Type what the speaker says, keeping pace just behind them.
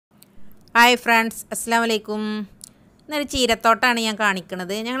Hi friends, അസ്സലാമു അലൈക്കും. ഇന്നൊരു ചീരത്തോട്ടാണ് ഞാൻ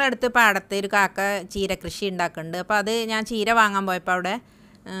കാണിക്കുന്നത്. ഞങ്ങളുടെ അടുത്ത് പാടത്ത് ഒരു കാക്ക ചീര കൃഷി ഉണ്ടാക്കുന്നുണ്ട്. അപ്പോൾ അത് ഞാൻ ചീര വാങ്ങാൻ പോയപ്പോൾ അവിടെ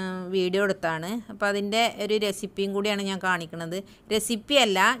വീഡിയോ എടുത്താണ്. അപ്പോൾ അതിൻ്റെ ഒരു റെസിപ്പിയും കൂടിയാണ് ഞാൻ കാണിക്കുന്നത്.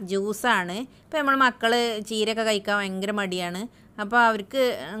 റെസിപ്പിയല്ല, ജ്യൂസാണ്. ഇപ്പോൾ നമ്മൾ മക്കൾ ചീരയൊക്കെ കഴിക്കാൻ ഭയങ്കര മടിയാണ്. അപ്പോൾ അവർക്ക്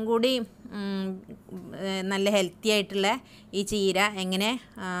കൂടി നല്ല ഹെൽത്തി ആയിട്ടുള്ള ഈ ചീര എങ്ങനെ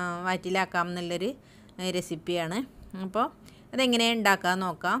വയറ്റിലാക്കാം എന്നുള്ളൊരു റെസിപ്പിയാണ്. അപ്പോൾ അതെങ്ങനെ ഉണ്ടാക്കാമെന്ന്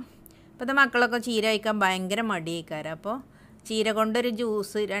നോക്കാം. ഇപ്പോഴത്തെ മക്കളൊക്കെ ചീര കഴിക്കാൻ ഭയങ്കര മടിയായിക്കാരം. അപ്പോൾ ചീര കൊണ്ടൊരു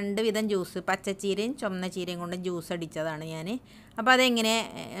ജ്യൂസ്, രണ്ട് വിധം ജ്യൂസ്, പച്ചച്ചീരയും ചുമന്ന ചീരയും കൊണ്ട് ജ്യൂസ് അടിച്ചതാണ് ഞാൻ. അപ്പോൾ അതെങ്ങനെ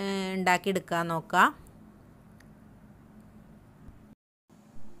ഉണ്ടാക്കിയെടുക്കാമെന്ന് നോക്കാം.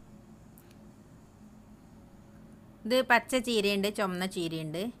 ഇത് പച്ച ചീരയുണ്ട്, ചുമന്ന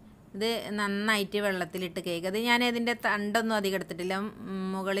ചീരയുണ്ട്. ഇത് നന്നായിട്ട് വെള്ളത്തിലിട്ട് കേൾക്കുക. അത് ഞാൻ ഇതിൻ്റെ തണ്ടൊന്നും അധികം എടുത്തിട്ടില്ല,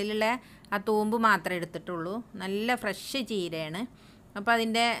 മുകളിലുള്ള ആ തൂമ്പ് മാത്രമേ എടുത്തിട്ടുള്ളൂ. നല്ല ഫ്രഷ് ചീരയാണ്. അപ്പോൾ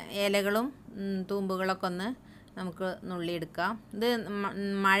അതിൻ്റെ ഇലകളും തൂമ്പുകളൊക്കെ ഒന്ന് നമുക്ക് നുള്ളിയെടുക്കാം. ഇത്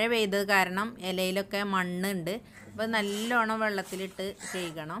മഴ പെയ്തത് കാരണം ഇലയിലൊക്കെ മണ്ണുണ്ട്. അപ്പോൾ നല്ലോണം വെള്ളത്തിലിട്ട്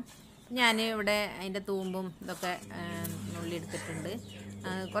കഴുകണം. ഞാൻ ഇവിടെ അതിൻ്റെ തൂമ്പും ഇതൊക്കെ നുള്ളിയെടുത്തിട്ടുണ്ട്.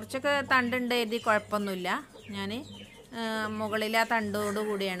 കുറച്ചൊക്കെ തണ്ടുണ്ട്, എഴുതി കുഴപ്പമൊന്നുമില്ല. ഞാൻ മുകളിൽ ആ തണ്ടോട്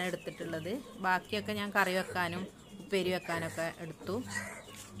കൂടിയാണ് എടുത്തിട്ടുള്ളത്. ബാക്കിയൊക്കെ ഞാൻ കറി വെക്കാനും ഉപ്പേരി വെക്കാനൊക്കെ എടുത്തു.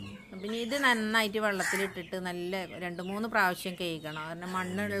 പിന്നെ ഇത് നന്നായിട്ട് വെള്ളത്തിലിട്ടിട്ട് നല്ല 2-3 പ്രാവശ്യം കഴുകണം. കാരണം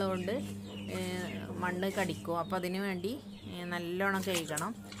മണ്ണുള്ളതുകൊണ്ട് മണ്ണ് കടിക്കും. അപ്പോൾ അതിന് വേണ്ടി നല്ലോണം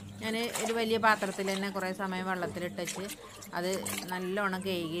കഴുകണം. ഞാൻ ഒരു വലിയ പാത്രത്തിൽ തന്നെ കുറേ സമയം വെള്ളത്തിലിട്ട് വെച്ച് അത് നല്ലോണം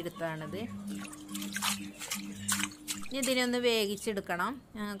കഴുകിയെടുത്തതാണിത്. ഇനി ഇതിനൊന്ന് വേവിച്ചെടുക്കണം.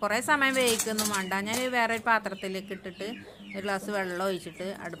 കുറേ സമയം വേവിക്കൊന്നും വേണ്ട. ഞാൻ വേറെ ഒരു പാത്രത്തിലേക്ക് ഇട്ടിട്ട് ഒരു ഗ്ലാസ് വെള്ളം ഒഴിച്ചിട്ട്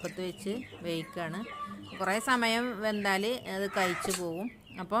അടുപ്പത്ത് വെച്ച് വേവിക്കുകയാണ്. കുറേ സമയം വെന്താൽ അത് കഴിച്ചു പോകും.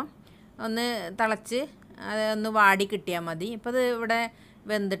 അപ്പോൾ ഒന്ന് തിളച്ച് അതൊന്ന് വാടി കിട്ടിയാൽ മതി. ഇപ്പോൾ ഇത് ഇവിടെ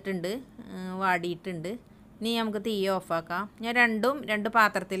വെന്തിട്ടുണ്ട്, വാടിയിട്ടുണ്ട്. ഇനി നമുക്ക് തീ ഓഫാക്കാം. ഞാൻ രണ്ട്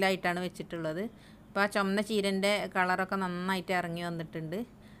പാത്രത്തിലായിട്ടാണ് വെച്ചിട്ടുള്ളത്. അപ്പോൾ ആ ചുമന്ന ചീരൻ്റെ കളറൊക്കെ നന്നായിട്ട് ഇറങ്ങി വന്നിട്ടുണ്ട്.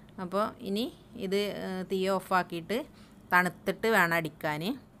 അപ്പോൾ ഇനി ഇത് തീ ഓഫാക്കിയിട്ട് തണുത്തിട്ട് വേണം അടിക്കാൻ.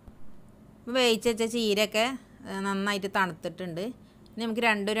 വേവിച്ച് വെച്ച ചീരയൊക്കെ നന്നായിട്ട് തണുത്തിട്ടുണ്ട്. ഇനി നമുക്ക്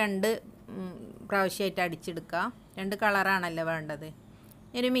രണ്ട് പ്രാവശ്യമായിട്ട് അടിച്ചെടുക്കാം. 2 കളറാണല്ലോ വേണ്ടത്.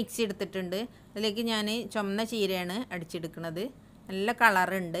 ഒരു മിക്സി എടുത്തിട്ടുണ്ട്. അതിലേക്ക് ഞാൻ ചുമന്ന ചീരയാണ് അടിച്ചെടുക്കുന്നത്. നല്ല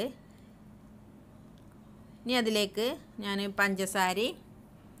കളറുണ്ട്. ഇനി അതിലേക്ക് ഞാൻ പഞ്ചസാരയും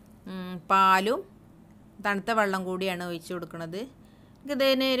പാലും തണുത്ത വെള്ളം കൂടിയാണ് ഒഴിച്ച് കൊടുക്കുന്നത്.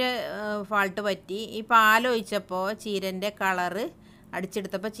 ഇതിന് ഒരു ഫാൾട്ട് പറ്റി. ഈ പാലൊഴിച്ചപ്പോൾ ചീരൻ്റെ കളറ്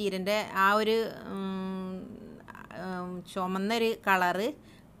അടിച്ചെടുത്തപ്പോൾ ചീരൻ്റെ ആ ഒരു ചുമന്നൊരു കളറ്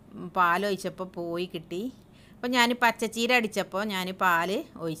പാലൊഴിച്ചപ്പോൾ പോയി കിട്ടി. അപ്പോൾ ഞാൻ പച്ചച്ചീര അടിച്ചപ്പോൾ ഞാൻ പാല്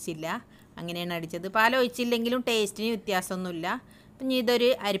ഒഴിച്ചില്ല, അങ്ങനെയാണ് അടിച്ചത്. പാൽ ഒഴിച്ചില്ലെങ്കിലും ടേസ്റ്റിന് വ്യത്യാസമൊന്നുമില്ല. അപ്പം ഇനി ഇതൊരു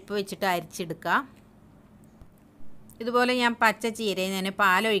അരിപ്പ് വെച്ചിട്ട് അരിച്ചെടുക്കാം. ഇതുപോലെ ഞാൻ പച്ച ചീരയിൽ ഞാൻ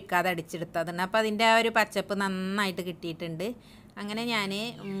പാലൊഴിക്കാതെ അടിച്ചെടുത്തതാണ്. അപ്പോൾ അതിൻ്റെ ആ ഒരു പച്ചപ്പ് നന്നായിട്ട് കിട്ടിയിട്ടുണ്ട്. അങ്ങനെ ഞാൻ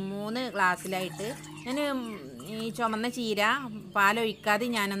 3 ഗ്ലാസ്സിലായിട്ട് ഞാൻ ഈ ചുമന്ന ചീര പാലൊഴിക്കാതെ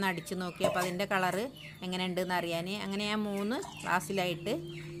ഞാനൊന്ന് അടിച്ച് നോക്കി. അപ്പോൾ അതിൻ്റെ കളറ് എങ്ങനെ ഉണ്ടെന്ന് അറിയാൻ അങ്ങനെ ഞാൻ 3 ഗ്ലാസ്സിലായിട്ട്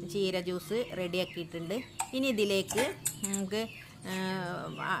ചീര ജ്യൂസ് റെഡിയാക്കിയിട്ടുണ്ട്. ഇനി ഇതിലേക്ക് നമുക്ക്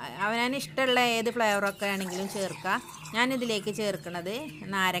അവനവന് ഇഷ്ടമുള്ള ഏത് ഫ്ലേവറൊക്കെ ആണെങ്കിലും ചേർക്കാം. ഞാനിതിലേക്ക് ചേർക്കുന്നത്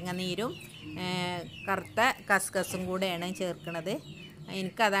നാരങ്ങ നീരും കറുത്ത കസ്കസും കൂടെയാണ് ചേർക്കുന്നത്.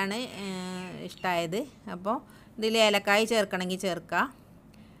 എനിക്കതാണ് ഇഷ്ടമായത്. അപ്പോൾ ഇതിൽ ഏലക്കായ ചേർക്കണമെങ്കിൽ ചേർക്കാം.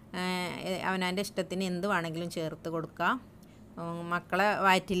 അവനവൻ്റെ ഇഷ്ടത്തിന് എന്ത് വേണമെങ്കിലും ചേർത്ത് കൊടുക്കാം. മക്കളെ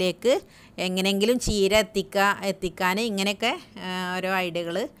വയറ്റിലേക്ക് എങ്ങനെയെങ്കിലും ചീര എത്തിക്കാൻ ഇങ്ങനെയൊക്കെ ഓരോ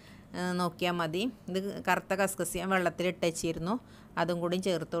ഐഡിയകൾ നോക്കിയാൽ മതി. ഇത് കറുത്ത കസ്കസ് ഞാൻ വെള്ളത്തിലിട്ട് വെച്ചിരുന്നു, അതും കൂടി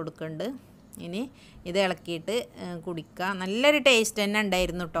ചേർത്ത് കൊടുക്കുന്നുണ്ട്. ഇനി ഇത് ഇളക്കിയിട്ട് കുടിക്കുക. നല്ലൊരു ടേസ്റ്റ് തന്നെ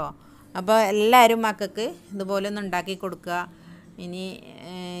ഉണ്ടായിരുന്നു കേട്ടോ. അപ്പോൾ എല്ലാവരും മക്കൾക്ക് ഇതുപോലെ ഒന്ന് ഉണ്ടാക്കി കൊടുക്കുക. ഇനി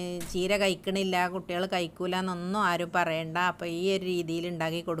ചീര കഴിക്കണില്ല, കുട്ടികൾ കഴിക്കൂല എന്നൊന്നും ആരും പറയണ്ട. അപ്പോൾ ഈ ഒരു രീതിയിൽ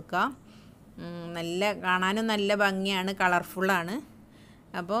ഉണ്ടാക്കി കൊടുക്കുക. നല്ല കാണാനും നല്ല ഭംഗിയാണ്, കളർഫുള്ളാണ്.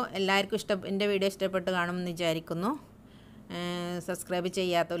 അപ്പോൾ എല്ലാവർക്കും എൻ്റെ വീഡിയോ ഇഷ്ടപ്പെട്ട് കാണുമെന്ന് വിചാരിക്കുന്നു. സബ്സ്ക്രൈബ്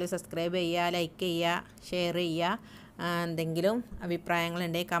ചെയ്യാത്തവർ സബ്സ്ക്രൈബ് ചെയ്യുക, ലൈക്ക് ചെയ്യുക, ഷെയർ ചെയ്യുക. എന്തെങ്കിലും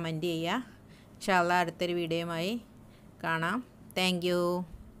അഭിപ്രായങ്ങളുണ്ടെങ്കിൽ കമൻറ്റ് ചെയ്യുക. ഇൻഷാ അല്ലാഹ് അടുത്തൊരു വീഡിയോയുമായി കാണാം. Thank you.